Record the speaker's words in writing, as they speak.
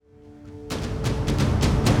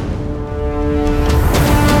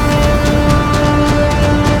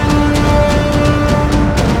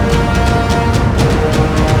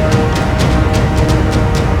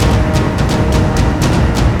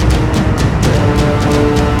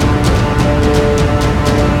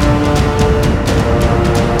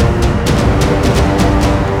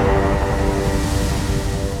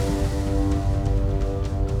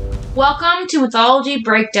to Mythology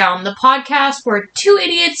Breakdown, the podcast where two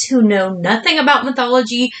idiots who know nothing about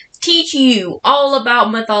mythology teach you all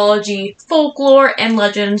about mythology, folklore, and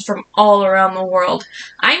legends from all around the world.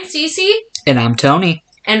 I'm Cece. And I'm Tony.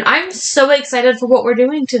 And I'm so excited for what we're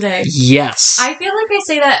doing today. Yes. I feel like I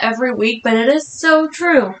say that every week, but it is so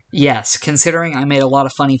true. Yes, considering I made a lot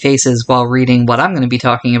of funny faces while reading what I'm going to be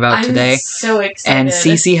talking about today. I'm so excited. And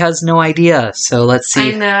Cece has no idea, so let's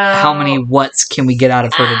see how many whats can we get out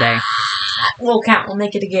of her today. We'll count. We'll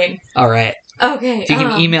make it a game. Alright. Okay. If you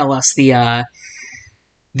can email us the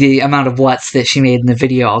amount of whats that she made in the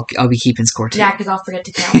video, I'll be keeping score too. Yeah, because I'll forget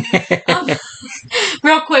to count.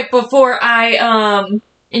 Real quick, before I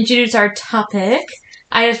introduce our topic,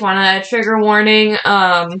 I just want a trigger warning.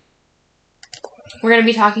 We're going to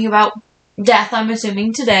be talking about death, I'm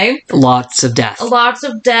assuming, today. Lots of death. Lots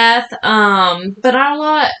of death, but not a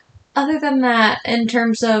lot other than that in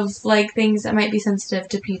terms of, like, things that might be sensitive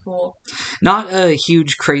to people. Not a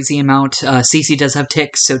huge, crazy amount. Cece does have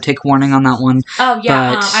ticks, so tick warning on that one. Oh,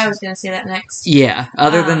 yeah, but, I was going to say that next. Yeah,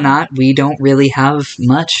 other than that, we don't really have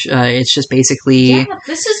much. It's just basically... Yeah,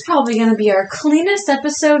 this is probably going to be our cleanest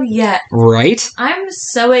episode yet. Right? I'm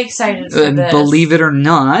so excited for this. Believe it or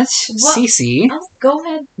not, Cece... Oh, go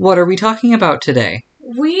ahead. What are we talking about today?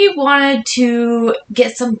 We wanted to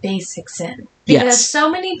get some basics in. Because so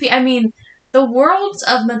many people... I mean, the worlds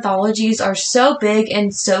of mythologies are so big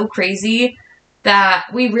and so crazy that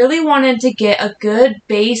we really wanted to get a good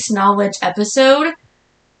base knowledge episode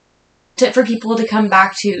for people to come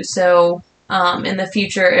back to. So, in the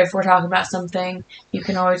future, if we're talking about something, you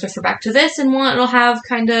can always refer back to this, and it'll have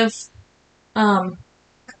kind of, the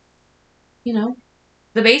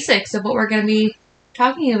basics of what we're going to be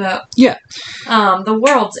talking about. Yeah. The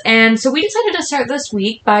worlds. And so we decided to start this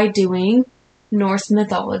week by doing Norse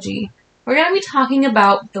mythology. We're going to be talking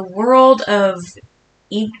about the world of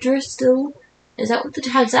Yggdrasil. Is that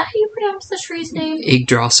how you pronounce the tree's name?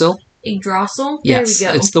 Yggdrasil. Yggdrasil? Yes, there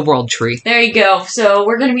we go. It's the world tree. There you go. So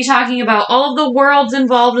we're going to be talking about all of the worlds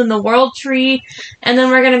involved in the world tree, and then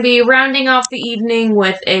we're going to be rounding off the evening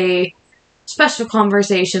with a special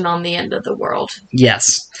conversation on the end of the world.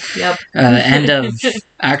 Yes. Yep. End of...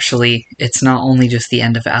 Actually, it's not only just the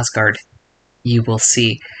end of Asgard. You will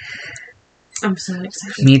see. I'm so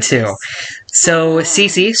excited. Me too. So,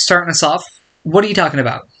 Cece, starting us off, what are you talking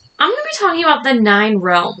about? I'm going to be talking about the 9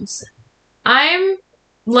 realms. I'm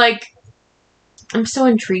so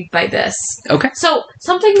intrigued by this. Okay. So,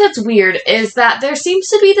 something that's weird is that there seems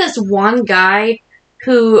to be this one guy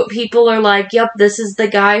who people are like, yep, this is the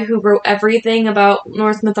guy who wrote everything about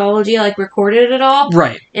Norse mythology, recorded it all.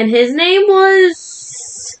 Right. And his name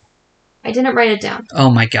was... I didn't write it down.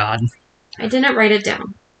 Oh my god. I didn't write it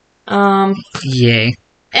down. Yay.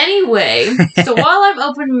 Anyway, so while I'm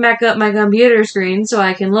opening back up my computer screen so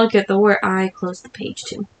I can look at the word, I closed the page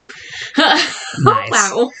too. Nice. Oh,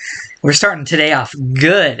 wow. We're starting today off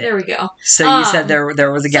good. There we go. So you said there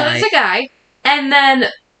was a guy. So there's a guy, and then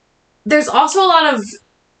there's also a lot of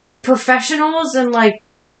professionals and,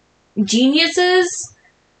 geniuses.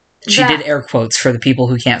 She did air quotes for the people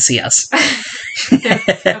who can't see us.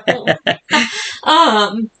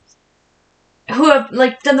 Who have,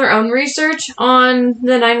 done their own research on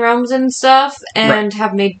the 9 realms and stuff, and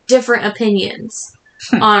have made different opinions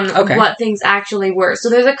on what things actually were. So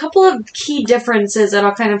there's a couple of key differences that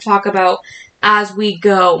I'll kind of talk about as we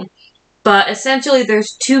go. But essentially,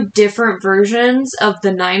 there's 2 different versions of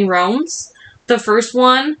the 9 realms. The first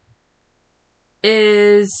one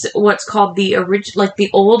is what's called the the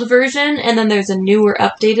old version, and then there's a newer,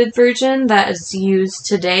 updated version that is used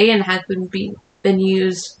today and has been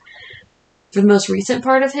used for the most recent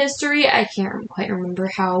part of history. I can't quite remember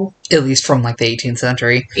how. At least from, the 18th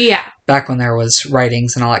century. Yeah. Back when there was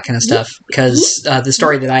writings and all that kind of stuff. Because the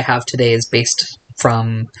story that I have today is based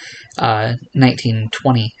from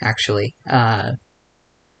 1920, actually.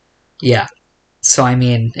 Yeah. So, I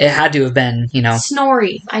mean, it had to have been,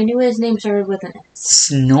 Snorri. I knew his name started with an S.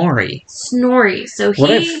 Snorri. Snorri. So what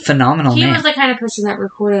a phenomenal name. He was the kind of person that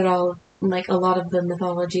recorded a lot of the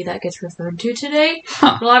mythology that gets referred to today.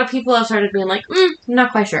 Huh. A lot of people have started being like, I'm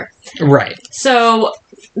not quite sure. Right. So,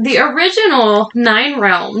 the original 9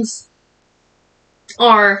 realms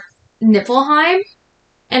are Niflheim,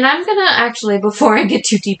 and I'm gonna actually, before I get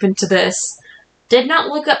too deep into this, did not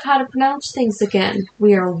look up how to pronounce things again.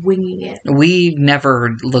 We are winging it. We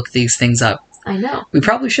never look these things up. I know. We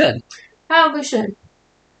probably should. Probably should.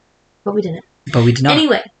 But we didn't. But we did not.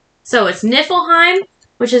 Anyway, so it's Niflheim,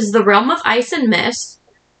 which is the realm of ice and mist.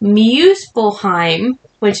 Muspelheim,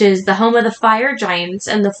 which is the home of the fire giants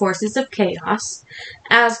and the forces of chaos.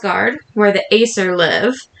 Asgard, where the Aesir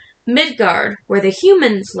live. Midgard, where the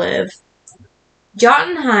humans live.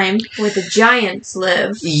 Jotunheim, where the giants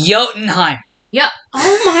live. Jotunheim. Yep.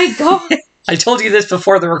 Oh my god. I told you this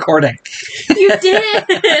before the recording. You did.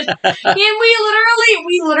 And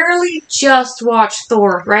we literally just watched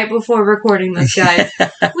Thor right before recording this, guys.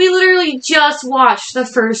 We literally just watched the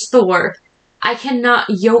first Thor. I cannot.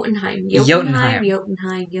 Jotunheim.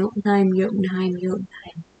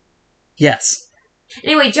 Yes.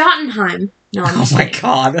 Anyway, Jotunheim. No, I'm just kidding.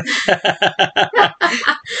 God.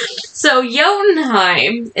 So,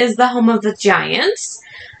 Jotunheim is the home of the giants.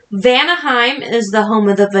 Vanaheim is the home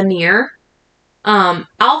of the Vanir.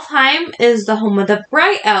 Alfheim is the home of the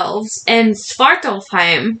Bright Elves. And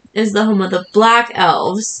Svartalfheim is the home of the Black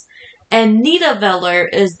Elves. And Nidavellir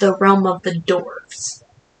is the realm of the Dwarves.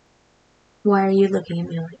 Why are you looking at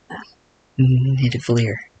me like that?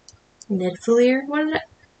 Nidavellir. Nidavellir? What is it?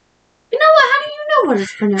 You know what? How do you know what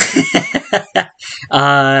it's pronounced?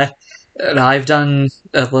 I've done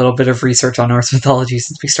a little bit of research on Norse mythology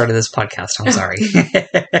since we started this podcast. I'm sorry.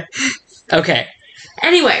 Okay.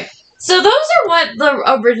 Anyway, so those are what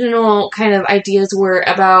the original kind of ideas were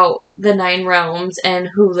about the 9 realms and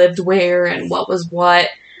who lived where and what was what.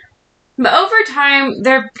 But over time,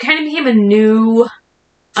 there kind of became a new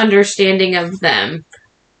understanding of them.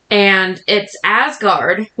 And it's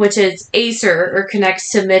Asgard, which is Aesir, or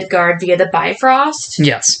connects to Midgard via the Bifrost.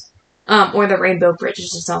 Yes. Or the Rainbow Bridge,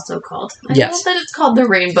 as it's also called. I Yes. love that it's called the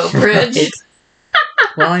Rainbow Bridge. Right.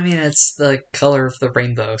 Well, I mean, it's the color of the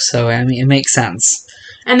rainbow, so, I mean, it makes sense.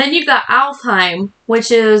 And then you've got Alfheim,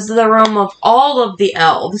 which is the realm of all of the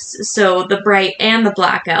elves. So the bright and the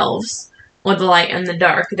black elves. Or the light and the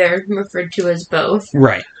dark. They're referred to as both.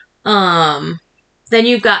 Right. Then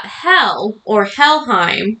you've got Hel, or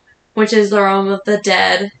Helheim, which is the realm of the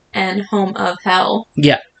dead and home of Hel.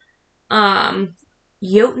 Yeah.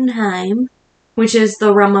 Jotunheim, which is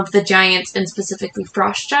the realm of the giants, and specifically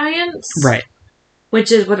frost giants. Right.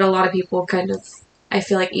 Which is what a lot of people kind of, I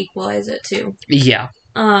feel like, equalize it to. Yeah.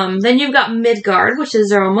 Then you've got Midgard, which is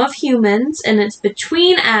the realm of humans, and it's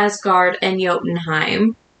between Asgard and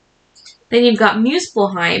Jotunheim. Then you've got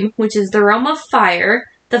Muspelheim, which is the realm of fire,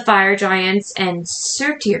 the fire giants, and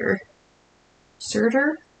Surtur.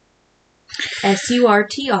 Surtur?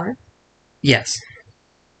 Surtr. Yes.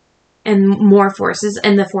 And more forces,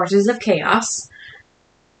 and the forces of chaos.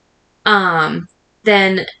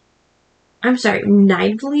 Then, I'm sorry,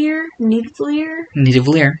 Nidavellir? Nidavellir.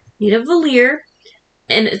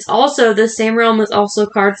 And it's also, the same realm as also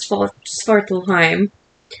called Svartalfheim,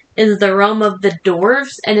 is the realm of the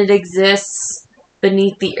dwarves, and it exists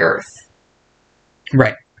beneath the earth.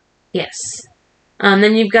 Right. Yes.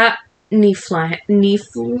 Then you've got Niflheim,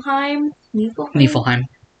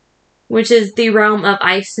 which is the realm of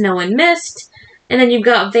ice, snow, and mist. And then you've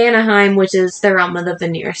got Vanaheim, which is the realm of the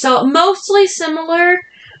Vanir. So mostly similar,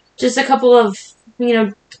 just a couple of,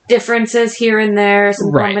 differences here and there,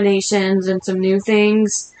 some combinations and some new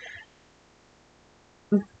things.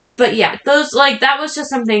 But yeah, that was just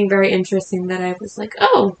something very interesting that I was like,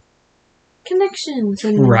 oh, connections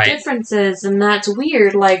and differences, and that's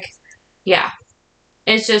weird. Yeah.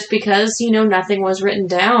 It's just because, nothing was written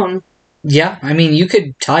down. Yeah, I mean, you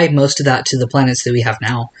could tie most of that to the planets that we have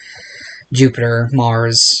now. Jupiter,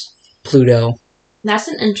 Mars, Pluto. That's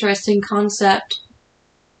an interesting concept.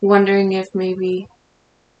 Wondering if maybe...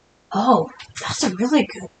 Oh, that's a really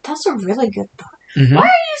good thought. Mm-hmm. Why are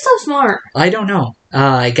you so smart? I don't know.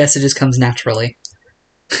 I guess it just comes naturally.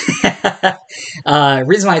 Reason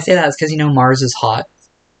why I say that is because, Mars is hot.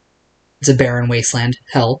 It's a barren wasteland.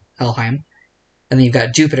 Helheim. And then you've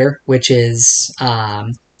got Jupiter, which is...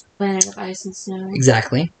 planet of ice and snow.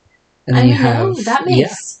 Exactly. And then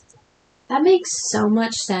that makes so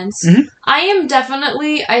much sense. Mm-hmm.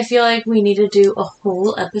 I feel like we need to do a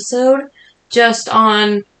whole episode just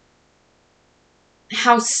on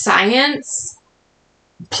how science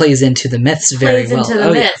plays into the myths very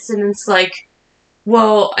well. Myths, and it's like,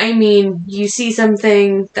 well, I mean, you see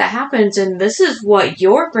something that happens, and this is what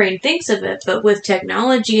your brain thinks of it, but with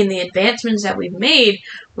technology and the advancements that we've made,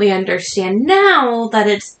 we understand now that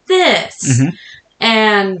it's this. Mm-hmm.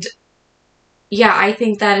 And, yeah, I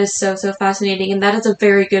think that is so, so fascinating, and that is a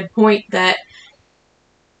very good point that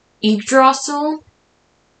Yggdrasil,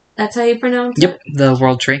 that's how you pronounce it? Yep, the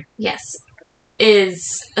World Tree. Yes.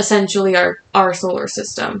 Is essentially our solar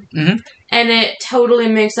system. Mm-hmm. And it totally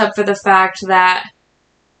makes up for the fact that,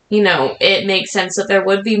 it makes sense that there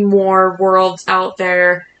would be more worlds out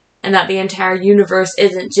there and that the entire universe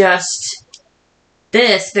isn't just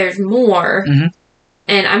this, there's more. Mm-hmm.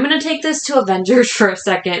 And I'm going to take this to Avengers for a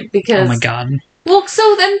second because... Oh my god. Well,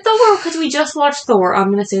 so then Thor, because we just watched Thor. I'm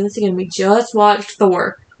going to say this again. We just watched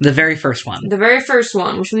Thor. The very first one. The very first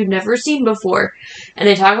one, which we've never seen before. And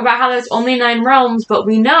they talk about how there's only 9 realms, but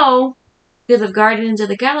we know, because of Guardians of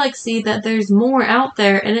the Galaxy, that there's more out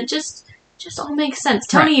there, and it just all makes sense.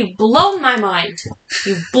 Tony, you've blown my mind.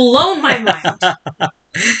 You've blown my mind.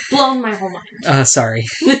 Blown my whole mind. Sorry.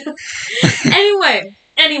 Anyway.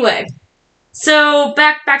 So,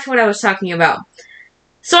 back to what I was talking about.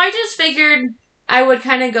 So I just figured I would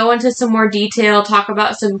kind of go into some more detail, talk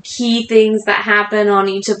about some key things that happen on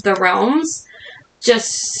each of the realms. So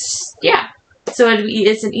it's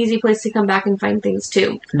an easy place to come back and find things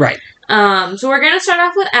too. Right. So we're going to start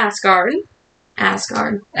off with Asgard.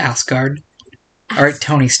 All right,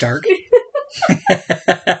 Tony Stark.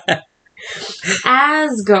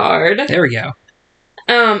 Asgard. There we go.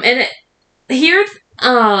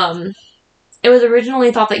 It was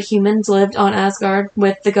originally thought that humans lived on Asgard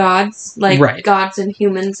with the gods. Like, gods and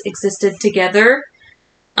humans existed together.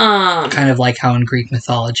 Kind of like how in Greek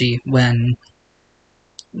mythology, when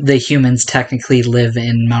the humans technically live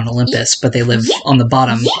in Mount Olympus, but they live on the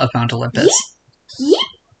bottom of Mount Olympus.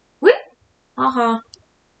 Uh-huh.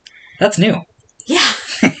 That's new. Yeah.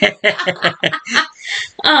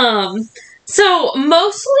 So,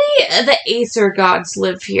 mostly the Aesir gods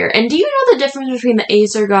live here. And do you know the difference between the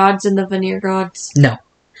Aesir gods and the Vanir gods? No.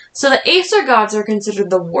 So, the Aesir gods are considered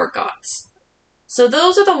the war gods. So,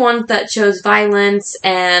 those are the ones that chose violence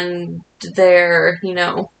and they're,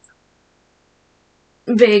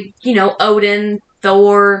 big, Odin,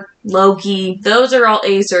 Thor, Loki. Those are all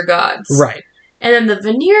Aesir gods. Right. And then the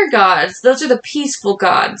Vanir gods, those are the peaceful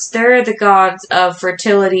gods. They're the gods of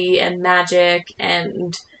fertility and magic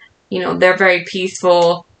and... they're very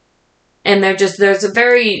peaceful, and there's a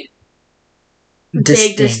very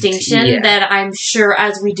big distinction that I'm sure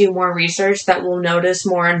as we do more research that we'll notice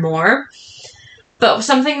more and more. But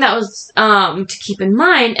something that was to keep in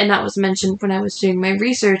mind, and that was mentioned when I was doing my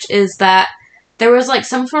research, is that there was like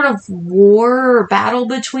some sort of war or battle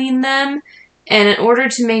between them, and in order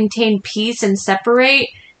to maintain peace and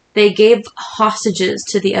separate, they gave hostages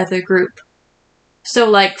to the other group. So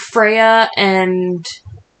like Freya and...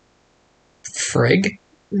 Frigg?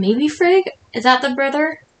 Maybe Frigg? Is that the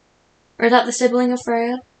brother? Or is that the sibling of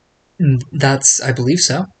Freya? I believe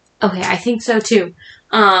so. Okay, I think so too.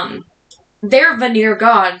 They're Vanir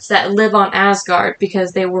gods that live on Asgard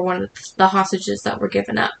because they were one of the hostages that were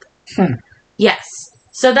given up. Yes.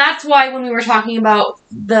 So that's why when we were talking about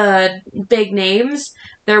the big names,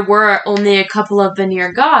 there were only a couple of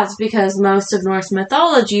Vanir gods because most of Norse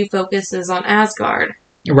mythology focuses on Asgard.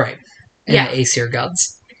 Right. And the Aesir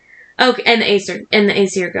gods. Okay, and the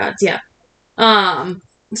Aesir gods, yeah.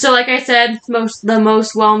 So like I said, the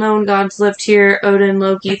most well-known gods lived here: Odin,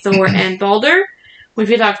 Loki, Thor, and Balder, which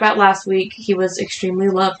we talked about last week. He was extremely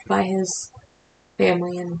loved by his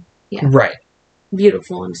family and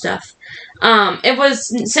beautiful and stuff. It was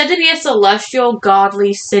said to be a celestial,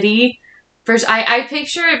 godly city. First, I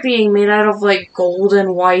picture it being made out of like gold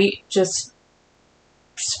and white, just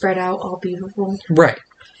spread out, all beautiful. Right.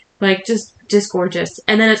 Like just gorgeous.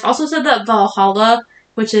 And then it's also said that Valhalla,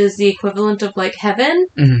 which is the equivalent of like heaven,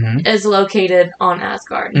 is located on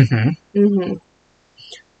Asgard.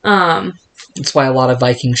 That's why a lot of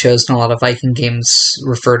Viking shows and a lot of Viking games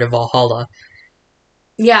refer to Valhalla.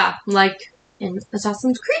 Yeah, like in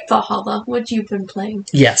Assassin's Creed Valhalla, which you've been playing.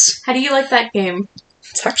 Yes. How do you like that game?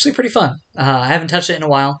 It's actually pretty fun. I haven't touched it in a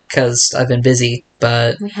while because I've been busy,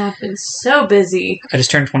 but... We have been so busy. I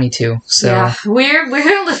just turned 22, so... Yeah, we're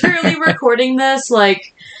literally recording this,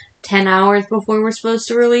 like, 10 hours before we're supposed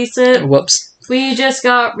to release it. Whoops. We just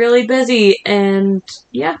got really busy, and,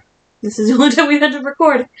 yeah, this is the only time we've had to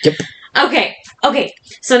record. Yep. Okay,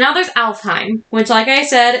 so now there's Alfheim, which, like I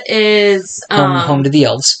said, is... home to the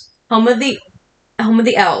elves. Home of the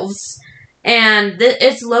elves. And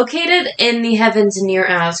it's located in the heavens near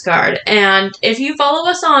Asgard. And if you follow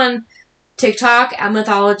us on TikTok at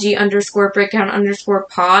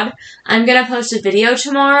mythology_breakdown_pod, I'm going to post a video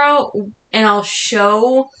tomorrow and I'll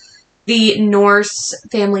show the Norse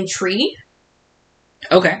family tree.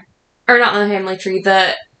 Okay. Or not the family tree,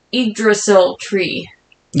 the Yggdrasil tree.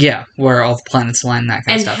 Yeah, where all the planets align, that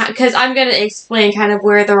kind of stuff. Because I'm going to explain kind of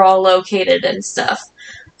where they're all located and stuff.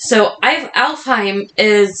 So Alfheim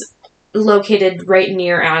is located right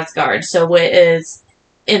near Asgard, so it is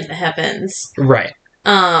in the heavens. Right.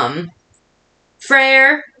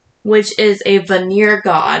 Freyr, which is a Vanir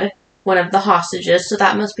god, one of the hostages, so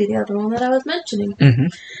that must be the other one that I was mentioning.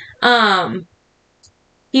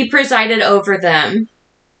 He presided over them,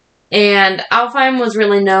 and Alfheim was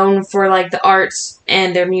really known for like the arts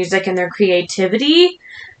and their music and their creativity,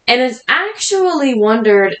 and it's actually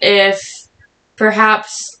wondered if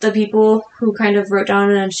perhaps the people who kind of wrote down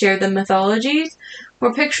and shared the mythologies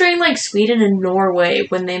were picturing like Sweden and Norway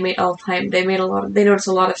when they made Alfheim. They noticed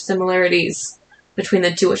a lot of similarities between the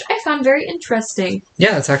two, which I found very interesting.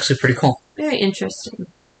 Yeah, it's actually pretty cool. Very interesting.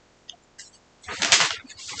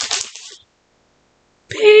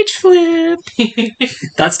 Page flip.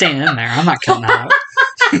 That's staying in there. I'm not cutting that out.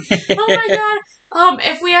 Oh my god.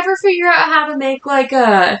 If we ever figure out how to make like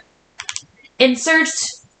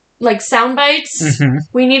inserts, like sound bites,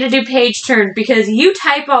 we need to do page turn because you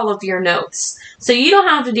type all of your notes. So you don't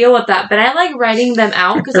have to deal with that. But I like writing them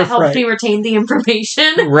out because it helps me retain the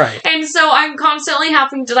information. Right. And so I'm constantly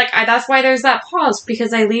having to that's why there's that pause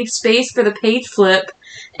because I leave space for the page flip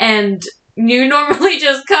and you normally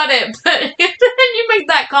just cut it, but then you make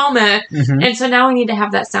that comment. And so now we need to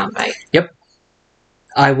have that sound bite. Yep.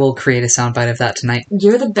 I will create a soundbite of that tonight.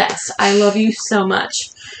 You're the best. I love you so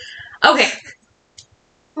much. Okay.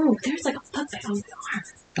 Oh, there's like a footprint on the arm.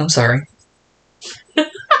 I'm sorry.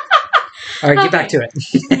 Alright, get back to it.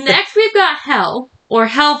 Next we've got Hell, or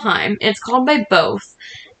Helheim. It's called by both.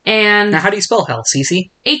 And now how do you spell Hell, Cece?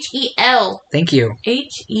 H-E-L. Thank you.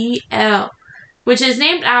 H-E-L. Which is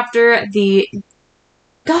named after the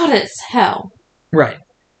goddess Hel. Right.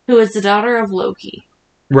 Who is the daughter of Loki.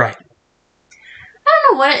 Right. I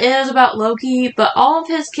don't know what it is about Loki, but all of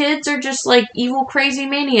his kids are just, like, evil, crazy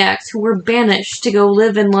maniacs who were banished to go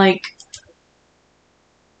live in, like,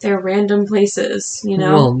 their random places, you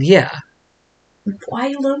know? Well, yeah.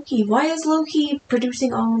 Why Loki? Why is Loki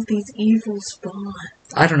producing all of these evil spawn?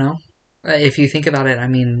 I don't know. If you think about it, I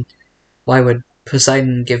mean, why would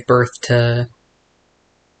Poseidon give birth to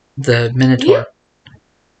the Minotaur? Yeah.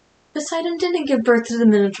 Poseidon didn't give birth to the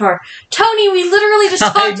Minotaur. Tony, we literally just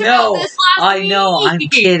talked about this last week. I know. I'm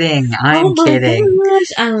kidding. I'm kidding.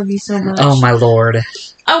 Gosh, I love you so much. Oh, my lord.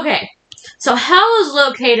 Okay. So Hel is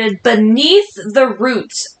located beneath the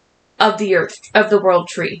roots of the earth, of the world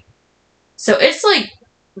tree. So it's, like,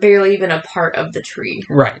 barely even a part of the tree.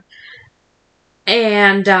 Right.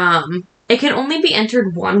 And, it can only be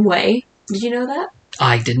entered one way. Did you know that?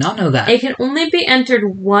 I did not know that. It can only be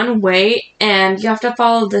entered one way, and you have to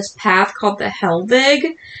follow this path called the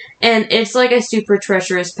Helvig, and it's like a super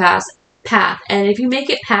treacherous path. And if you make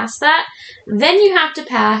it past that, then you have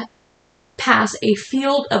to pass a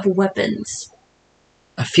field of weapons.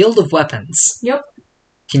 A field of weapons? Yep.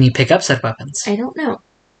 Can you pick up said weapons? I don't know.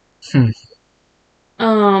 Yeah.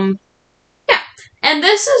 And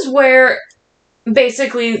this is where,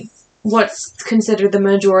 basically, what's considered the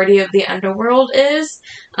majority of the underworld is.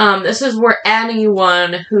 This is where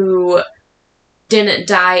anyone who didn't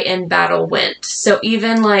die in battle went. So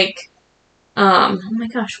even like, oh my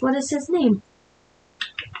gosh, what is his name?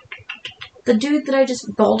 The dude that I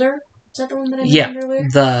just, Baldur? Is that the one that I mentioned earlier?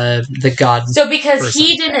 the god. So because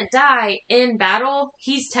he didn't die in battle,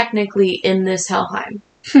 he's technically in this Helheim.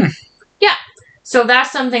 Yeah. So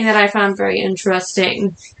that's something that I found very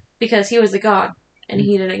interesting. Because he was a god. And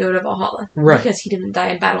he didn't go to Valhalla. Right. Because he didn't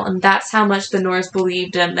die in battle. And that's how much the Norse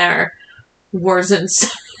believed in their wars and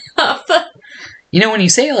stuff. You know, when you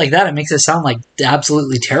say it like that, it makes it sound like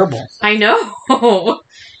absolutely terrible. I know.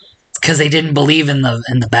 Because they didn't believe in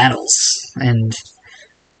the battles. And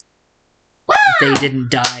they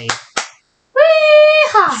didn't die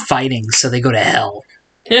fighting, so they go to hell.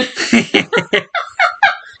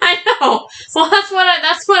 I know. Well, that's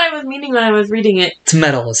what I was meaning when I was reading it. It's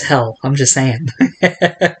metal as hell. I'm just saying.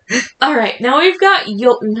 All right, now we've got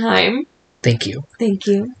Jotunheim. Thank you. Thank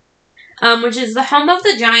you. Which is the home of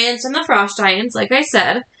the giants and the frost giants, like I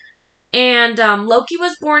said. And Loki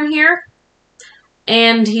was born here.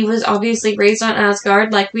 And he was obviously raised on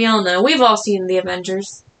Asgard, like we all know. We've all seen the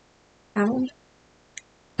Avengers. Haven't we?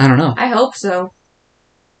 I don't know. I hope so.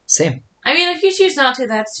 Same. I mean, if you choose not to,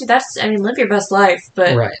 live your best life,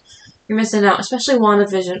 but you're missing out, especially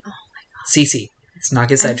WandaVision. Oh my god. Cece, let's not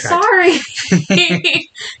get sidetracked. Sorry.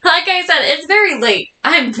 Like I said, it's very late.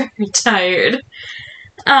 I'm very tired.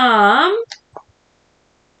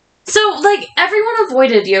 So, like, everyone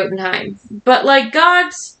avoided Jotunheim, but, like,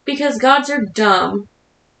 because gods are dumb,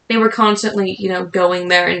 they were constantly, going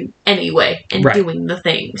there anyway and doing the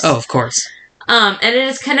things. Oh, of course. And it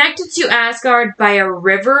is connected to Asgard by a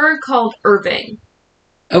river called Irving.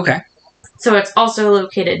 Okay. So it's also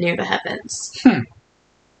located near the heavens.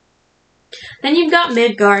 Then you've got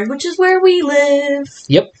Midgard, which is where we live.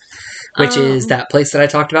 Yep. Which is that place that I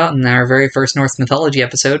talked about in our very first Norse mythology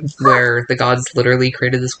episode, where the gods literally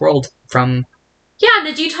created this world from... Yeah,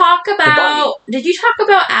 did you talk about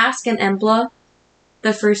Ask and Embla,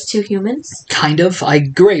 the first two humans? Kind of. I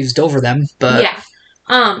grazed over them, but... Yeah.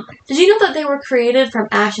 Did you know that they were created from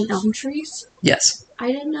ash and elm trees? Yes.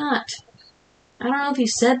 I did not. I don't know if you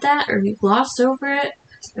said that or you glossed over it,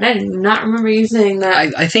 but I do not remember you saying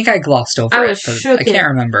that. I think I glossed over it, but I can't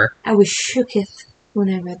remember. I was shooketh when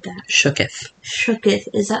I read that. Shooketh. Shooketh.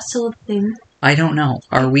 Is that still a thing? I don't know.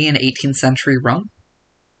 Are we in 18th century Rome?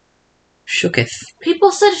 Shooketh.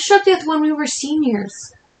 People said shooketh when we were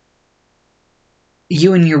seniors.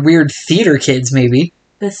 You and your weird theater kids, maybe.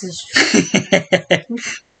 This is true.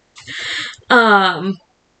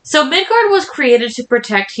 So Midgard was created to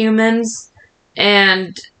protect humans,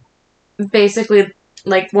 and basically,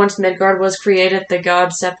 like, once Midgard was created, the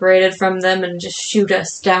gods separated from them and just shoot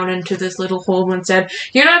us down into this little hole and said,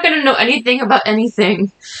 you're not going to know anything about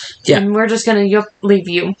anything. Yeah. And we're just going to leave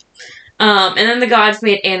you. And then the gods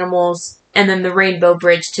made animals, and then the rainbow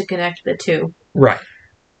bridge to connect the two. Right.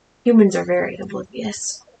 Humans are very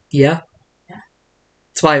oblivious. Yeah. Yeah.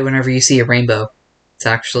 That's why whenever you see a rainbow, it's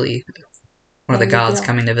actually one of the gods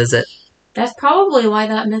coming to visit. That's probably why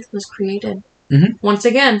that myth was created. Mm-hmm. Once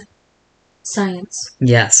again, science.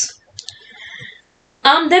 Yes.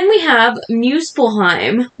 Then we have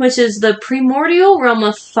Muspelheim, which is the primordial realm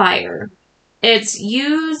of fire. It's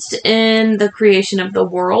used in the creation of the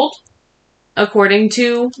world, according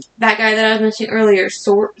to that guy that I was mentioning earlier.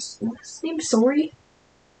 What's his name? Sori?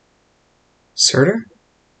 Surtur?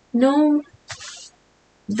 No.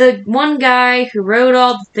 The one guy who wrote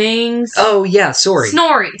all the things. Oh, yeah, Sori.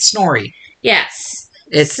 Snorri. Yes.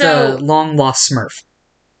 It's the long-lost Smurf.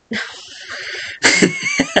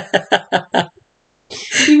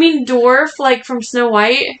 You mean dwarf, like from Snow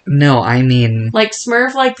White? No, I mean... Like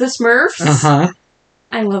Smurf, like the Smurfs? Uh-huh.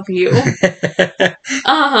 I love you.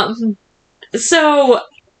 So,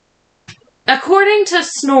 according to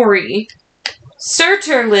Snorri,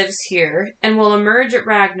 Surtur lives here and will emerge at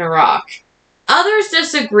Ragnarok. Others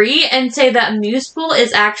disagree and say that Muspel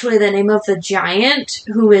is actually the name of the giant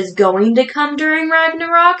who is going to come during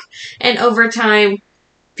Ragnarok, and over time,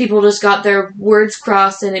 people just got their words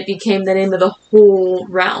crossed and it became the name of the whole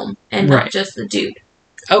realm, and not just the dude.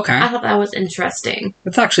 Okay. I thought that was interesting.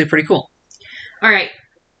 That's actually pretty cool. Alright.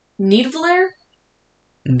 Nidavellir?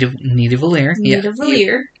 Nidavellir.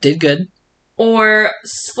 Nidavellir. Did good. Or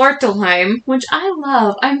Svartalheim, which I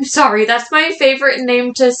love. I'm sorry, that's my favorite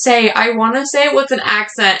name to say. I want to say it with an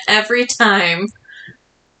accent every time.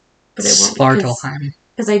 But I won't. Svartalheim.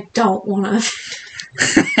 Because I don't want to.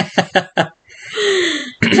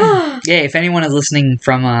 Yeah, if anyone is listening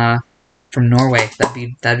from Norway,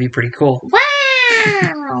 that'd be pretty cool.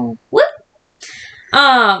 Wow! Whoop!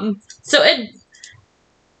 So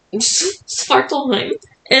Svartalheim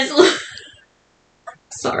is...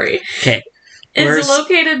 Sorry. Okay. Is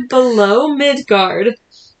located below Midgard,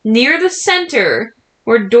 near the center,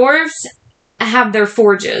 where dwarves have their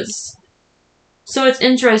forges. So it's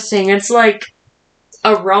interesting. It's like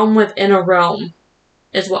a realm within a realm,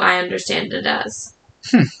 is what I understand it as.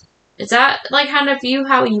 Is that like how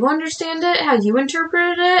you understand it? How you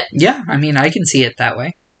interpreted it? Yeah, I mean, I can see it that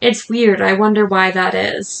way. It's weird. I wonder why that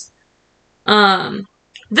is.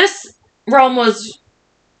 This realm was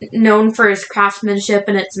known for its craftsmanship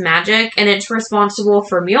and its magic, and it's responsible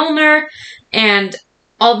for Mjolnir and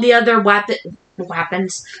all the other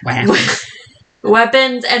weapons and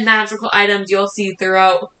magical items you'll see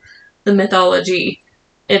throughout the mythology.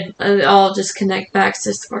 It all just connect back to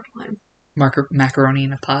Svartalheim. Macaroni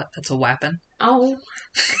in a pot, that's a weapon. Oh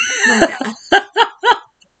my god.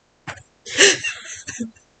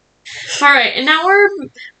 Alright, and now we're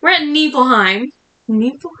at Niflheim.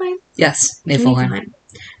 Niflheim? Yes, Niflheim.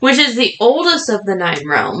 Which is the oldest of the 9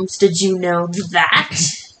 realms. Did you know that?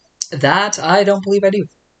 That, I don't believe I do.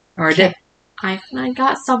 Or I did. I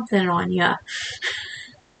got something on ya.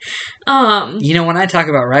 You know, when I talk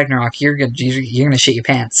about Ragnarok, you're gonna shit your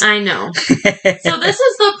pants. I know. So this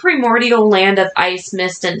is the primordial land of ice,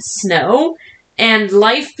 mist, and snow, and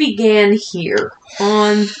life began here,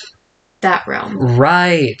 on that realm.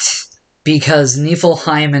 Right. Because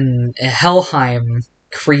Niflheim and Helheim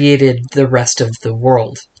created the rest of the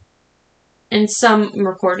world. In some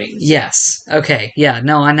recordings. Yes. Okay. Yeah.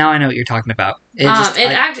 No. Now I know what you're talking about.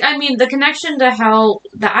 The connection to Hel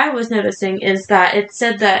that I was noticing is that it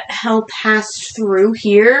said that Hel passed through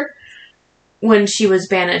here when she was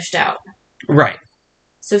banished out. Right.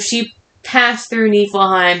 So she passed through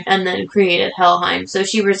Niflheim and then created Helheim. So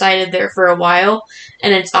she resided there for a while,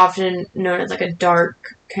 and it's often known as like a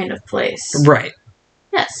dark kind of place. Right.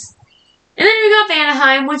 Yes. And then we got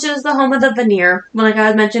Vanaheim, which is the home of the Vanir. Like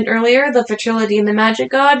I mentioned earlier, the fertility and the magic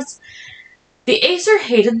gods. The Aesir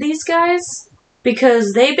hated these guys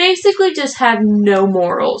because they basically just had no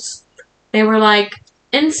morals. They were like,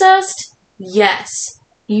 incest? Yes.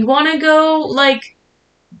 You want to go, like,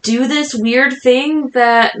 do this weird thing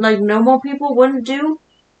that, like, normal people wouldn't do,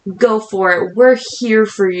 go for it. We're here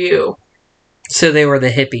for you. So they were the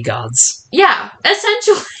hippie gods. Yeah,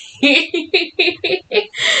 essentially.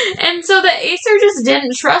 And so the Aesir just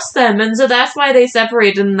didn't trust them, and so that's why they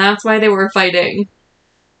separated, and that's why they were fighting.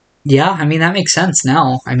 Yeah, I mean, that makes sense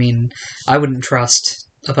now. I mean, I wouldn't trust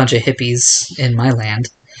a bunch of hippies in my land.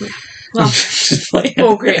 Well,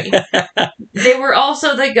 okay. They were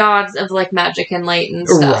also the gods of, like, magic and light and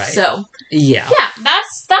stuff, right. So... Yeah. Yeah,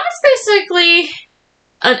 that's basically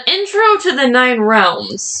an intro to the 9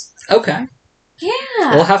 realms. Okay.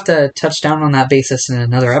 Yeah. We'll have to touch down on that basis in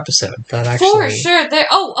another episode. That actually... For sure.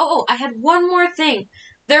 I had one more thing.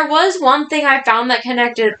 There was one thing I found that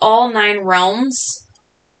connected all 9 realms,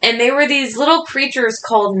 and they were these little creatures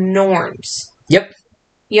called Norns. Yep.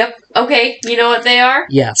 Okay, you know what they are?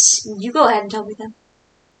 Yes. You go ahead and tell me them.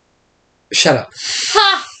 Shut up.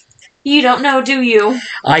 Ha! You don't know, do you?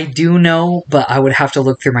 I do know, but I would have to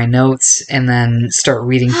look through my notes and then start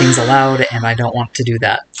reading things aloud, and I don't want to do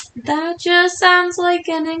that. That just sounds like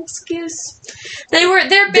an excuse. They were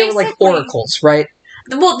like oracles, right?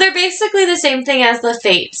 Well, they're basically the same thing as the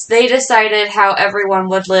Fates. They decided how everyone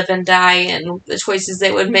would live and die and the choices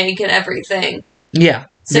they would make and everything. Yeah.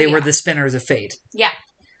 So, they were the spinners of fate. Yeah.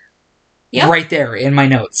 Yep. Right there in my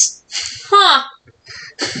notes. Huh.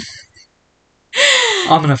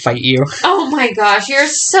 I'm gonna fight you. Oh my gosh, you're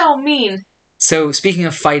so mean. So, speaking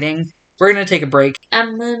of fighting, we're gonna take a break.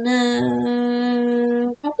 I'm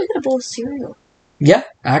gonna probably get a bowl of cereal. Yeah,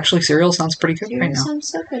 actually, cereal sounds pretty good right now. Sounds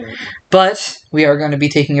so good right now. But we are going to be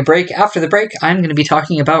taking a break. After the break, I'm going to be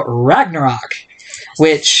talking about Ragnarok,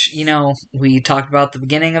 which, you know, we talked about the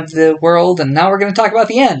beginning of the world, and now we're going to talk about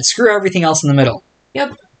the end. Screw everything else in the middle.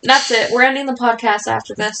 Yep, that's it. We're ending the podcast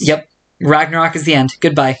after this. Yep, Ragnarok is the end.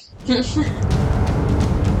 Goodbye.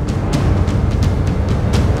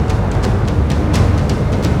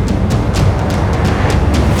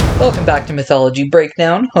 Welcome back to Mythology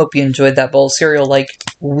Breakdown. Hope you enjoyed that bowl of cereal like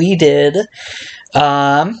we did.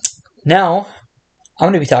 Now, I'm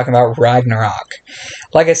going to be talking about Ragnarok.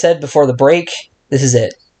 Like I said before the break, this is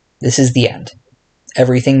it. This is the end.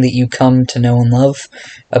 Everything that you come to know and love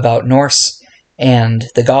about Norse and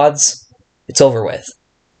the gods, it's over with.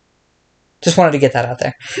 Just wanted to get that out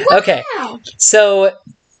there. Wow. Okay, so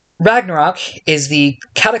Ragnarok is the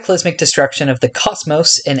cataclysmic destruction of the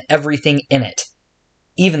cosmos and everything in it.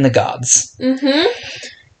 Even the gods. Mm-hmm.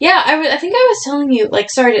 Yeah, I think I was telling you, like,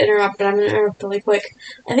 sorry to interrupt, but I'm going to interrupt really quick.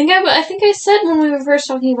 I think I said when we were first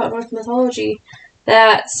talking about Norse mythology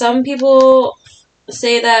that some people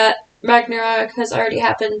say that Ragnarok has already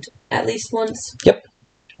happened at least once. Yep.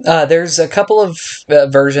 There's a couple of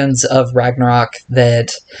versions of Ragnarok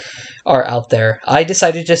that are out there. I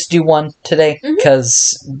decided just to do one today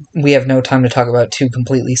because we have no time to talk about 2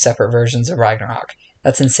 completely separate versions of Ragnarok.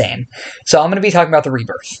 That's insane. So I'm going to be talking about the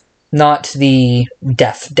rebirth. Not the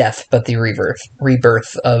death, but the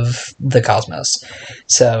rebirth of the cosmos.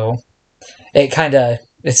 So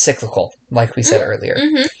it's cyclical, like we said earlier.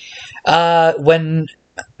 When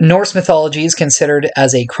Norse mythology is considered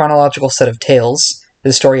as a chronological set of tales,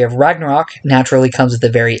 the story of Ragnarok naturally comes at the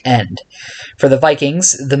very end. For the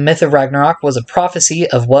Vikings, the myth of Ragnarok was a prophecy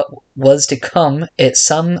of what was to come at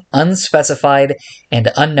some unspecified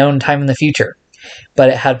and unknown time in the future. But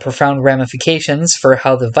it had profound ramifications for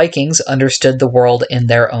how the Vikings understood the world in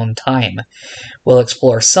their own time. We'll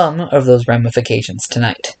explore some of those ramifications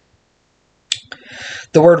tonight.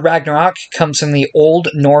 The word Ragnarok comes from the Old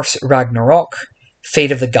Norse Ragnarok,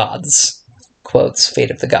 fate of the gods. Quotes, fate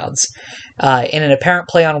of the gods. In an apparent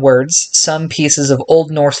play on words, some pieces of Old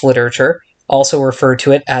Norse literature also refer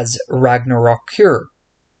to it as Ragnarökur,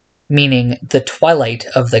 meaning the twilight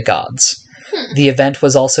of the gods. The event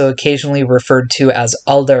was also occasionally referred to as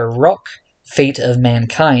Aldarrok, fate of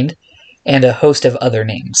mankind, and a host of other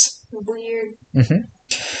names. Weird.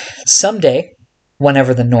 Someday,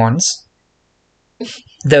 whenever the Norns,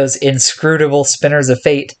 those inscrutable spinners of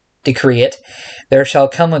fate, decree it, there shall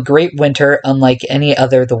come a great winter unlike any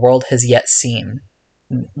other the world has yet seen.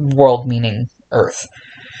 World meaning Earth.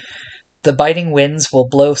 The biting winds will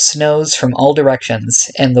blow snows from all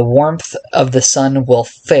directions, and the warmth of the sun will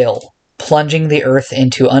fail, plunging the earth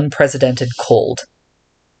into unprecedented cold.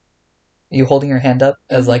 You holding your hand up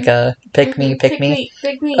as like a pick me? Pick me.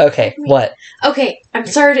 Okay, pick me. What? Okay, I'm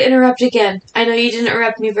sorry to interrupt again. I know you didn't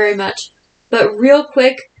interrupt me very much. But real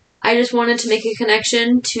quick, I just wanted to make a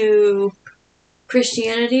connection to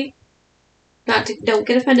Christianity. Don't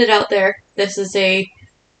get offended out there. This is a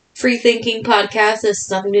free-thinking podcast. This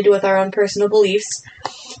has nothing to do with our own personal beliefs.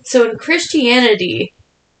 So in Christianity,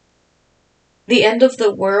 the end of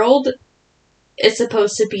the world is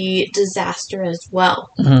supposed to be disaster as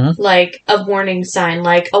well. Mm-hmm. Like a warning sign,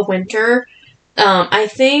 like a winter. I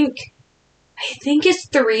think it's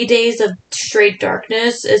 3 days of straight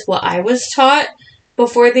darkness is what I was taught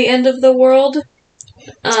before the end of the world.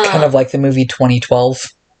 It's kind of like the movie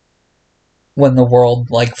 2012, when the world,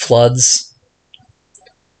 like, floods,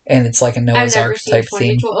 and it's like a Noah's Ark type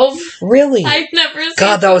theme. 2012. Really? I've never seen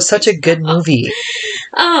God, that was such a good movie.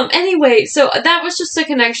 Anyway, so that was just a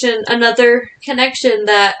connection, another connection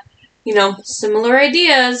that, you know, similar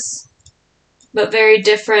ideas, but very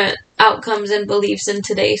different outcomes and beliefs in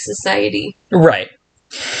today's society. Right.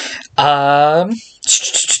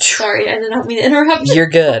 Sorry, I did not mean to interrupt. You're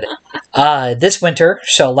good. This winter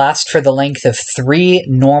shall last for the length of 3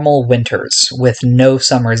 normal winters, with no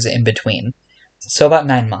summers in between. So about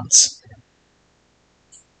 9 months.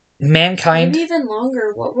 Mankind... Maybe even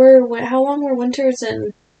longer. How long are winters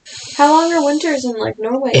in like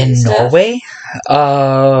Norway? In Norway?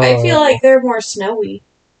 I feel like they're more snowy.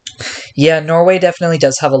 Yeah, Norway definitely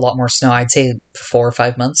does have a lot more snow. I'd say 4 or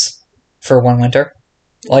 5 months for one winter.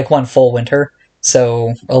 Like one full winter.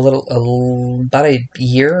 So about a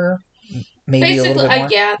year, maybe basically, a little bit more.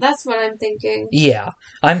 Yeah, that's what I'm thinking. Yeah,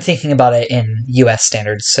 I'm thinking about it in U.S.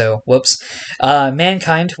 standards, so whoops.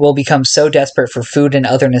 Mankind will become so desperate for food and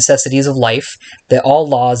other necessities of life that all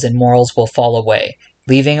laws and morals will fall away,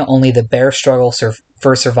 leaving only the bare struggle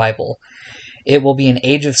for survival. It will be an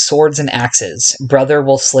age of swords and axes. Brother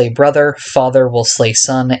will slay brother, father will slay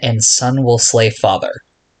son, and son will slay father.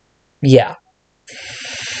 Yeah.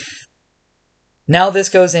 Now this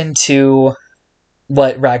goes into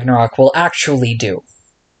what Ragnarok will actually do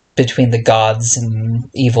between the gods and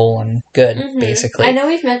evil and good, basically. I know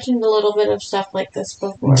we've mentioned a little bit of stuff like this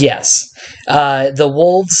before. Yes. The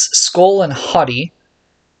wolves Skoll and Hati,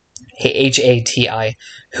 Hati,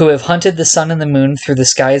 who have hunted the sun and the moon through the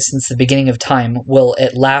skies since the beginning of time, will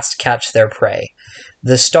at last catch their prey.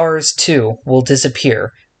 The stars, too, will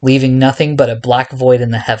disappear, leaving nothing but a black void in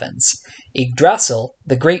the heavens. Yggdrasil,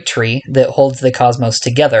 the great tree that holds the cosmos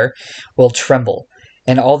together, will tremble,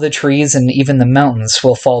 and all the trees and even the mountains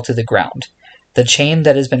will fall to the ground. The chain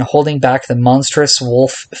that has been holding back the monstrous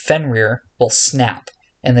wolf Fenrir will snap,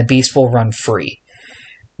 and the beast will run free.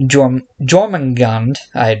 Jormungand,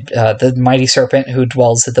 the mighty serpent who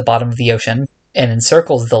dwells at the bottom of the ocean and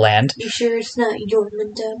encircles the land... You sure it's not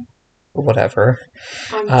Jormungand? Whatever.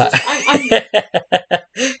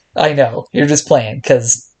 I know. You're just playing,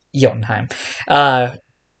 because Jotunheim.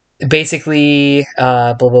 Basically,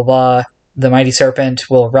 blah, blah, blah. The mighty serpent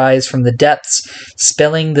will rise from the depths,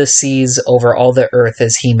 spilling the seas over all the earth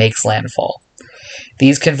as he makes landfall.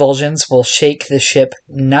 These convulsions will shake the ship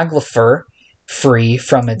Naglfar free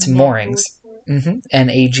from its moorings. Naglfar.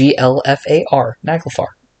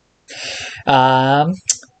 Naglfar.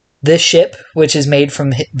 This ship, which is made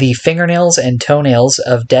from the fingernails and toenails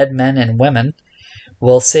of dead men and women,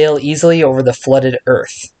 will sail easily over the flooded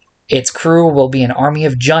earth. Its crew will be an army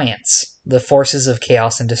of giants, the forces of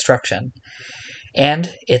chaos and destruction.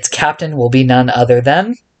 And its captain will be none other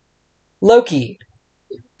than Loki,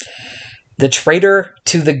 the traitor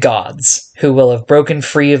to the gods, who will have broken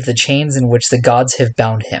free of the chains in which the gods have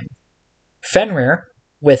bound him. Fenrir,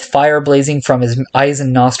 with fire blazing from his eyes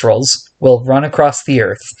and nostrils, will run across the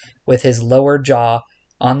earth, with his lower jaw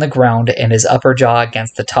on the ground and his upper jaw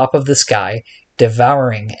against the top of the sky,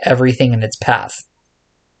 devouring everything in its path.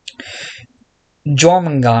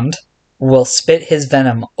 Jormungand will spit his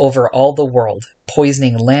venom over all the world,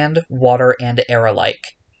 poisoning land, water, and air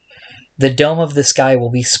alike. The dome of the sky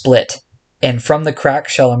will be split, and from the crack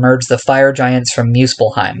shall emerge the fire giants from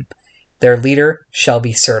Muspelheim. Their leader shall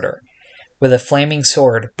be Surtur, with a flaming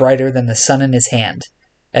sword brighter than the sun in his hand.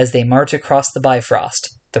 As they march across the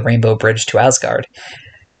Bifrost, the rainbow bridge to Asgard,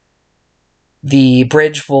 the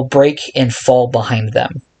bridge will break and fall behind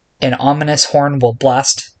them. An ominous horn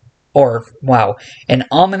blast will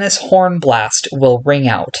ring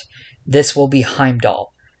out. This will be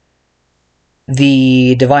Heimdall,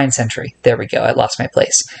 the divine sentry. There we go, I lost my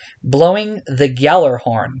place. Blowing the Gjallar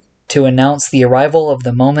horn to announce the arrival of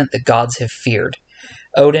the moment the gods have feared.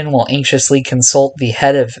 Odin will anxiously consult the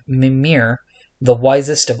head of Mimir, the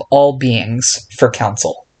wisest of all beings, for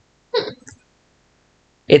counsel.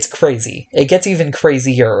 It's crazy. It gets even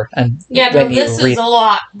crazier. This is a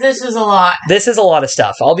lot. This is a lot. This is a lot of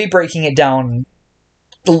stuff. I'll be breaking it down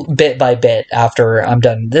bit by bit after I'm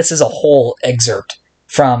done. This is a whole excerpt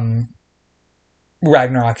from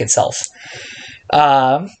Ragnarok itself.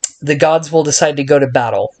 The gods will decide to go to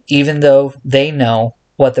battle, even though they know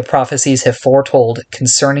what the prophecies have foretold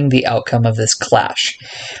concerning the outcome of this clash.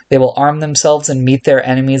 They will arm themselves and meet their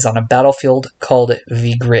enemies on a battlefield called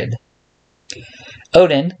Vigrid.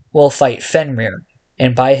 Odin will fight Fenrir,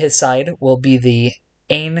 and by his side will be the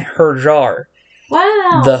Einherjar,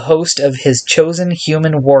 Wow. the host of his chosen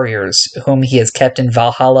human warriors, whom he has kept in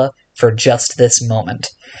Valhalla for just this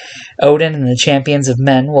moment. Odin and the champions of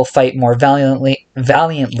men will fight more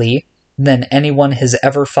valiantly than anyone has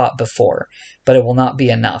ever fought before, but it will not be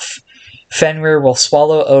enough. Fenrir will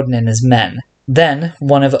swallow Odin and his men. Then,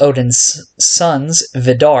 one of Odin's sons,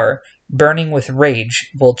 Vidar, burning with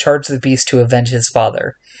rage, will charge the beast to avenge his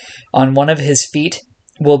father. On one of his feet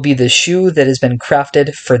will be the shoe that has been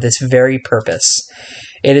crafted for this very purpose.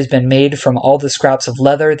 It has been made from all the scraps of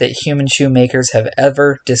leather that human shoemakers have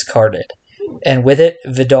ever discarded. And with it,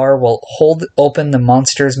 Vidar will hold open the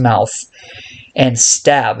monster's mouth and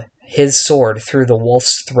stab his sword through the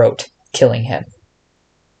wolf's throat, killing him.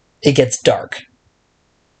 It gets dark.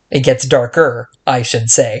 It gets darker, I should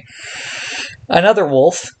say. Another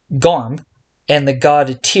wolf, Garm, and the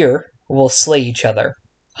god Tyr will slay each other.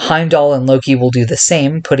 Heimdall and Loki will do the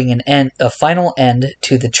same, putting a final end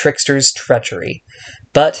to the trickster's treachery,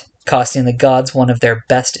 but costing the gods one of their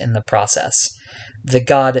best in the process. The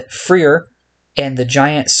god Freyr and the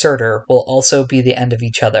giant Surtur will also be the end of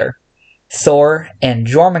each other. Thor and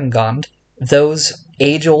Jormungand, those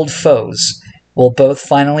age-old foes, will both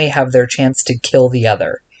finally have their chance to kill the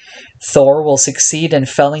other. Thor will succeed in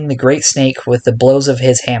felling the great snake with the blows of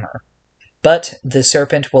his hammer. But the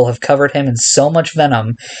serpent will have covered him in so much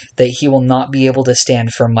venom that he will not be able to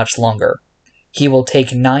stand for much longer. He will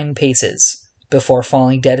take 9 paces before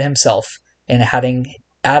falling dead himself and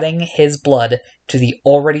adding his blood to the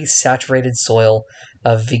already saturated soil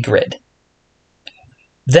of Vigrid.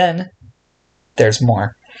 Then, there's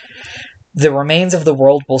more. The remains of the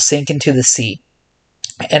world will sink into the sea,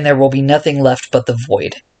 and there will be nothing left but the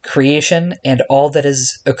void. Creation and all that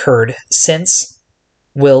has occurred since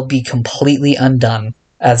will be completely undone,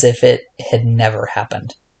 as if it had never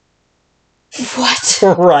happened. What?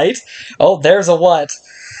 Right? Oh, there's a what.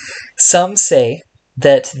 Some say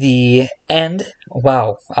that the end...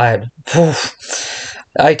 Wow, I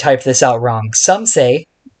typed this out wrong. Some say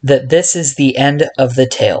that this is the end of the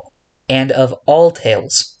tale, and of all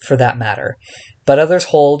tales, for that matter. But others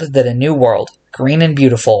hold that a new world, green and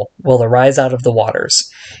beautiful, will arise out of the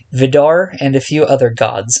waters. Vidar and a few other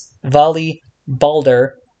gods, Vali,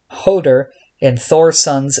 Balder, Hodor, and Thor's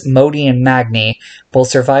sons Modi and Magni, will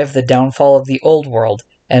survive the downfall of the old world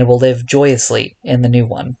and will live joyously in the new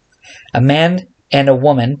one. A man and a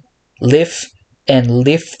woman, Lif and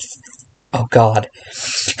Lif... Oh god.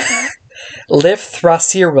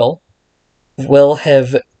 Lifthrasir will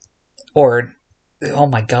have... Or... Oh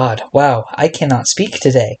my god, wow, I cannot speak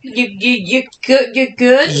today. You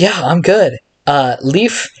good? Yeah, I'm good.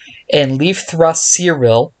 Leif and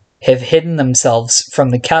Lifthrasir have hidden themselves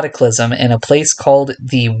from the cataclysm in a place called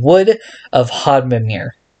the Wood of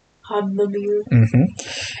Hodmimir.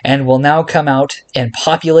 And will now come out and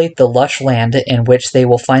populate the lush land in which they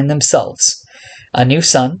will find themselves. A new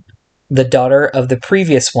sun, the daughter of the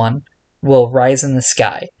previous one, will rise in the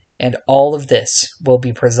sky, and all of this will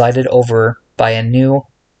be presided over by a new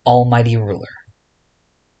almighty ruler.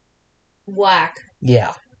 Whack.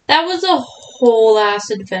 Yeah. That was a whole ass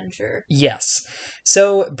adventure. Yes.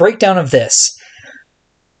 So, breakdown of this.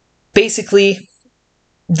 Basically,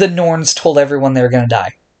 the Norns told everyone they were going to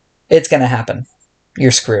die. It's going to happen.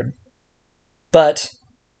 You're screwed. But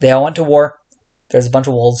they all went to war. There's a bunch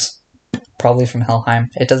of wolves. Probably from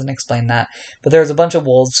Helheim. It doesn't explain that. But there's a bunch of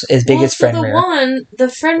wolves as big as Fenrir. The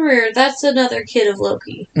Fenrir, that's another kid of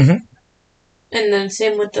Loki. Mm-hmm. And then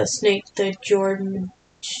same with the snake, the Jormungand.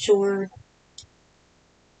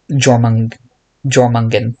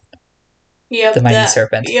 Yep, the mighty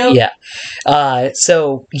serpent. Yep. Yeah.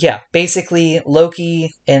 So, basically,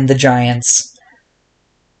 Loki and the giants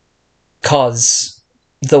cause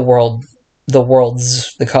the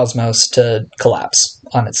cosmos to collapse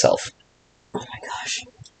on itself. Oh my gosh.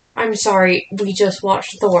 I'm sorry, we just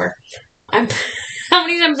watched Thor. How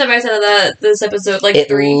many times have I said this episode? Like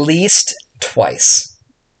 3? At least twice.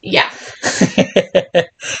 Yeah.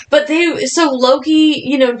 But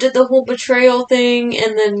Loki, did the whole betrayal thing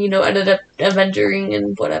and then, ended up avenging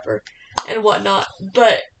and whatever and whatnot.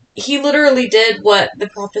 But he literally did what the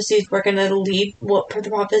prophecies were going to lead, what the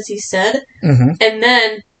prophecies said. Mm-hmm. And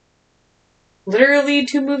then, literally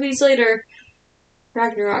 2 movies later,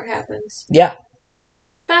 Ragnarok happens. Yeah.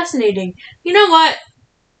 Fascinating. You know what?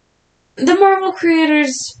 The Marvel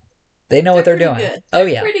creators... They know what they're doing. Good. Oh,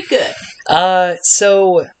 yeah. Pretty good.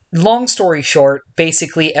 So, long story short,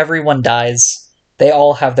 basically everyone dies. They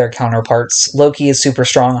all have their counterparts. Loki is super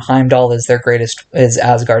strong. Heimdall is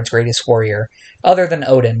Asgard's greatest warrior, other than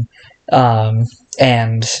Odin.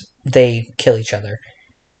 And they kill each other.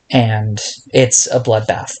 And it's a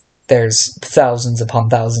bloodbath. There's thousands upon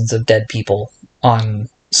thousands of dead people on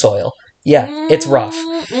soil. Yeah, it's rough.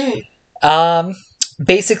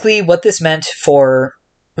 Basically, what this meant for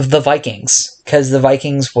the Vikings, because the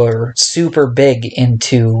Vikings were super big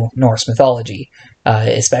into Norse mythology,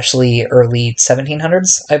 especially early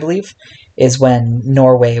 1700s, I believe, is when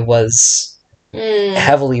Norway was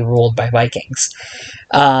heavily ruled by Vikings.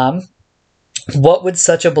 What would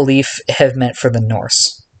such a belief have meant for the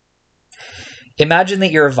Norse? Imagine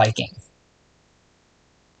that you're a Viking.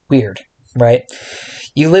 Weird, right?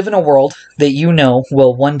 You live in a world that you know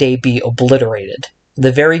will one day be obliterated.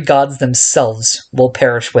 The very gods themselves will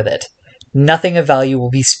perish with it. Nothing of value will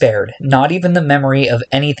be spared, not even the memory of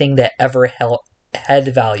anything that ever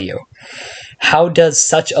had value. How does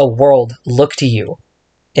such a world look to you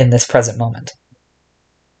in this present moment?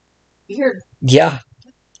 Weird. Yeah.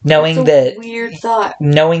 Weird thought.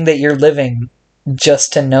 Knowing that you're living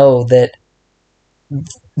just to know that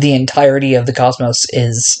the entirety of the cosmos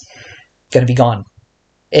is going to be gone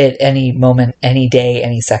at any moment, any day,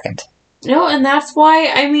 any second. No, and that's why,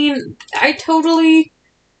 I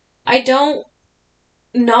don't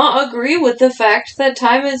not agree with the fact that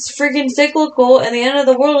time is freaking cyclical and the end of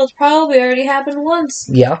the world has probably already happened once.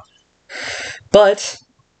 Yeah. But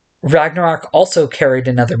Ragnarok also carried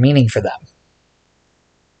another meaning for them.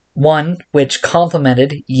 One which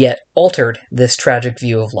complemented yet altered this tragic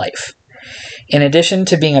view of life. In addition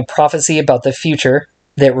to being a prophecy about the future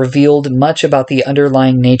that revealed much about the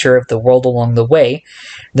underlying nature of the world along the way,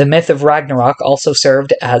 the myth of Ragnarok also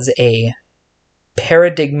served as a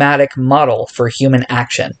paradigmatic model for human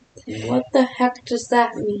action. What the heck does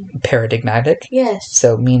that mean? Paradigmatic? Yes.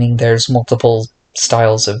 So meaning there's multiple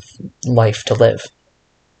styles of life to live.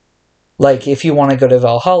 Like, if you want to go to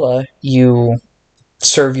Valhalla, you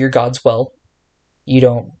serve your gods well. You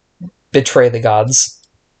don't betray the gods.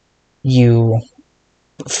 You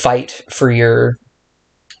fight for your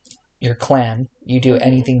clan. You do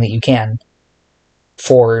anything that you can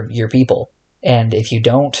for your people. And if you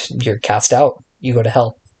don't, you're cast out. You go to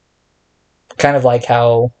hell. Kind of like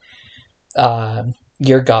how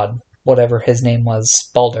your god, whatever his name was,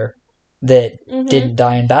 Baldur, that didn't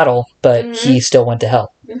die in battle, but he still went to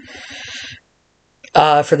hell.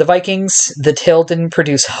 For the Vikings, the tale didn't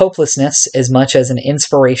produce hopelessness as much as an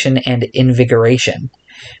inspiration and invigoration.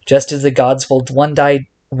 Just as the gods will one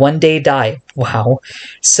day die,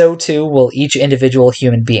 so too will each individual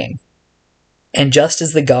human being. And just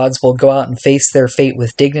as the gods will go out and face their fate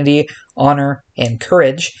with dignity, honor, and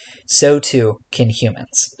courage, so too can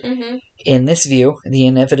humans. In this view, the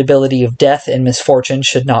inevitability of death and misfortune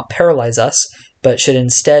should not paralyze us, but should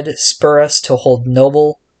instead spur us to hold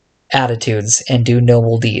noble attitudes and do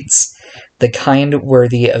noble deeds, the kind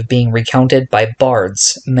worthy of being recounted by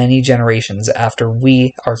bards many generations after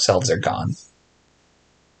we ourselves are gone.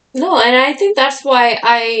 No, and I think that's why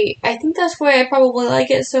I probably like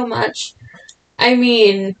it so much.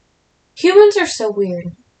 Humans are so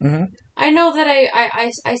weird. I know that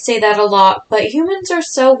I say that a lot, but humans are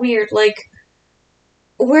so weird. Like,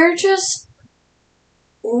 we're just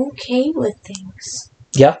okay with things.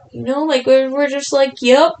 Yeah. We're just like,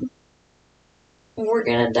 yep, we're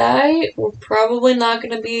gonna die. We're probably not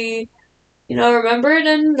gonna be, remembered,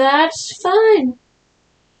 and that's fine.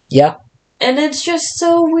 Yeah. And it's just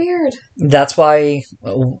so weird. That's why,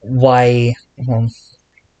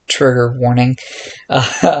 trigger warning,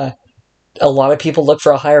 a lot of people look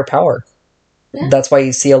for a higher power. Yeah. That's why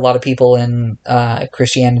you see a lot of people in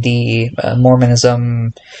Christianity,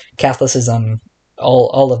 Mormonism, Catholicism,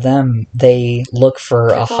 all of them, they look for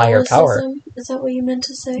a higher power. Is that what you meant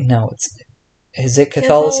to say? No, is it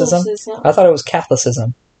Catholicism? I thought it was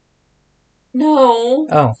Catholicism. No.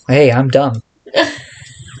 Oh, hey, I'm dumb.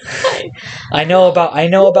 I know about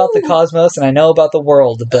the cosmos and I know about the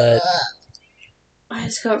world, but I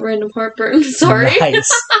just got random heartburn. Sorry.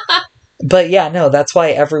 Nice. But yeah, no, that's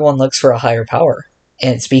why everyone looks for a higher power.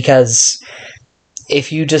 And it's because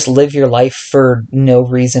if you just live your life for no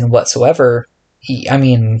reason whatsoever,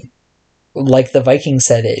 like the Vikings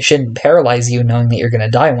said, it shouldn't paralyze you knowing that you're going to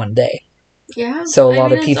die one day. Yeah. So a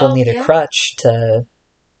lot of people need a crutch to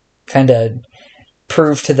kind of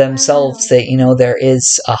prove to themselves that, there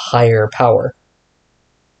is a higher power.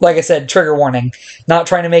 Like I said, trigger warning. Not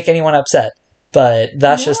trying to make anyone upset, but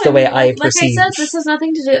that's just the way I perceive. Like I said, this has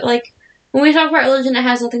nothing to do, when we talk about religion, it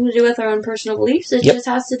has nothing to do with our own personal beliefs. It just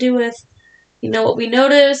has to do with, what we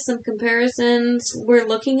notice, some comparisons. We're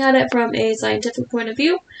looking at it from a scientific point of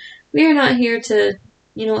view. We are not here to,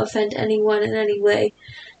 offend anyone in any way.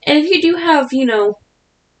 And if you do have,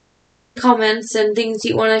 comments and things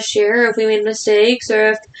you want to share, if we made mistakes,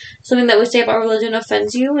 or if something that we say about religion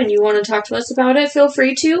offends you and you want to talk to us about it, feel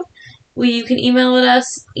free to. You can email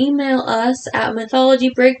us at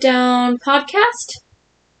mythologybreakdownpodcast.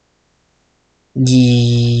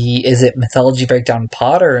 Is it Mythology Breakdown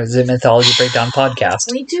Pod or is it Mythology Breakdown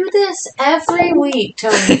Podcast? We do this every week,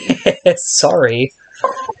 Tony. Sorry.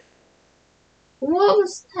 What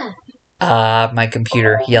was that? My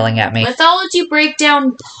computer yelling at me. Mythology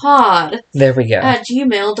Breakdown Pod. There we go. At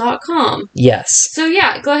gmail.com. Yes. So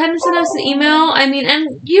yeah, go ahead and send us an email. I mean,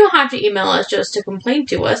 and you don't have to email us just to complain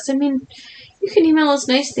to us. I mean, you can email us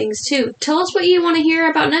nice things too. Tell us what you want to hear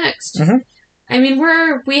about next. Mm-hmm. I mean,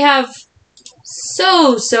 we have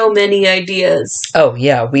so many ideas. Oh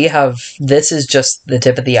yeah, this is just the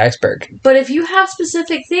tip of the iceberg. But if you have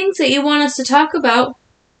specific things that you want us to talk about,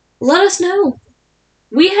 let us know.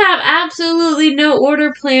 We have absolutely no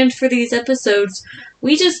order planned for these episodes.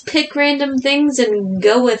 We just pick random things and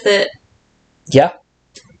go with it. Yeah.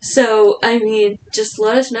 So, I mean, just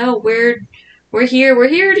let us know. We're here. We're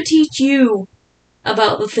here to teach you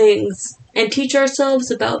about the things and teach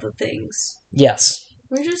ourselves about the things. Yes.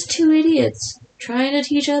 We're just two idiots trying to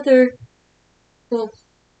teach other... Well,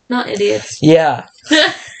 not idiots. Yeah.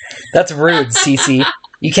 That's rude, Cece.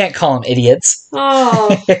 You can't call them idiots.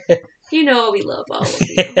 Oh... You know we love all of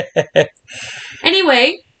you.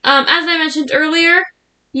 Anyway, as I mentioned earlier,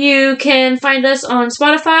 you can find us on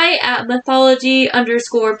Spotify at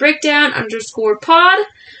mythology_breakdown_pod.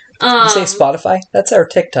 You say Spotify? That's our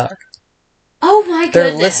TikTok. Oh my goodness.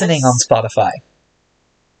 They're listening on Spotify.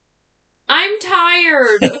 I'm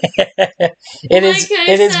tired. It is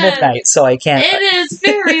midnight, so I can't. It is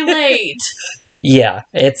very late. Yeah,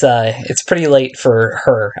 it's pretty late for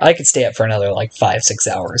her. I could stay up for another 5-6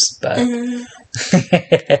 hours, but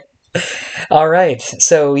all right.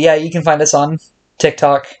 So yeah, you can find us on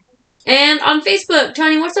TikTok and on Facebook.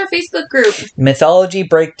 Tony, what's our Facebook group? Mythology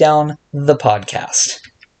Breakdown the Podcast.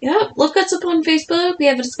 Yep, look us up on Facebook. We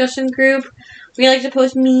have a discussion group. We like to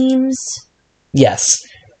post memes. Yes.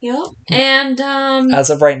 Yep, and as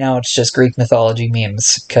of right now, it's just Greek mythology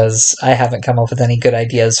memes, because I haven't come up with any good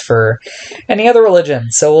ideas for any other religion,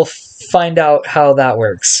 so we'll find out how that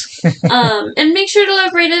works. And make sure to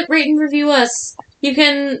rate and review us. You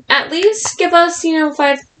can at least give us,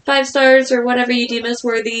 five stars or whatever you deem us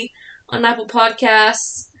worthy on Apple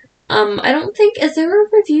Podcasts. I don't think, is there a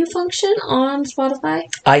review function on Spotify?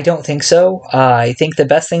 I don't think so. I think the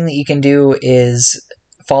best thing that you can do is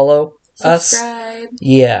follow subscribe.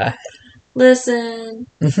 Yeah. Listen.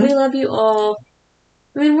 Mm-hmm. We love you all.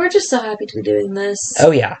 I mean, we're just so happy to be doing this.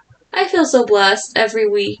 Oh, yeah. I feel so blessed every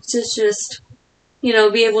week to just,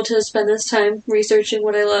 be able to spend this time researching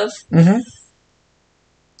what I love. Mm-hmm.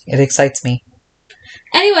 It excites me.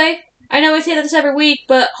 Anyway, I know we say this every week,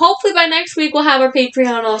 but hopefully by next week we'll have our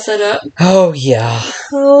Patreon all set up. Oh, yeah.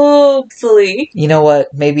 Hopefully. You know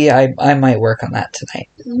what? Maybe I might work on that tonight.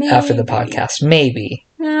 Maybe. After the podcast. Maybe.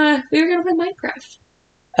 We were going to play Minecraft.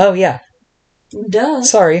 Oh, yeah. Duh.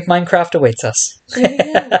 Sorry, Minecraft awaits us. There you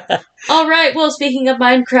go. All right, well, speaking of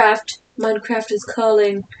Minecraft is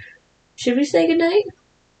calling. Should we say goodnight?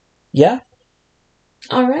 Yeah.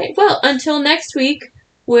 All right, well, until next week,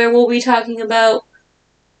 where we'll be talking about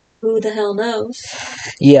who the hell knows.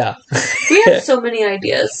 Yeah. We have so many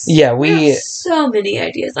ideas. Yeah, we have so many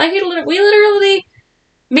ideas. We literally...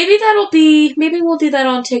 Maybe we'll do that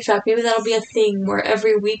on TikTok. Maybe that'll be a thing where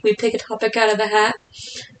every week we pick a topic out of the hat.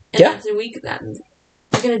 And after a week of that,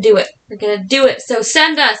 we're going to do it. We're going to do it. So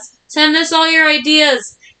send us all your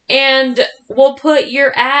ideas. And we'll put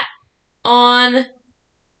your @ on,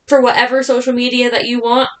 for whatever social media that you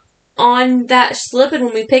want, on that slip. And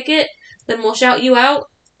when we pick it, then we'll shout you out.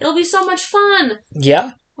 It'll be so much fun.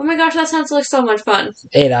 Yeah. Oh my gosh, that sounds like so much fun.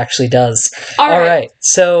 It actually does. All right.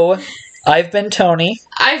 So... I've been Tony.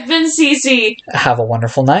 I've been Cece. Have a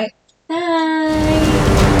wonderful night. Bye.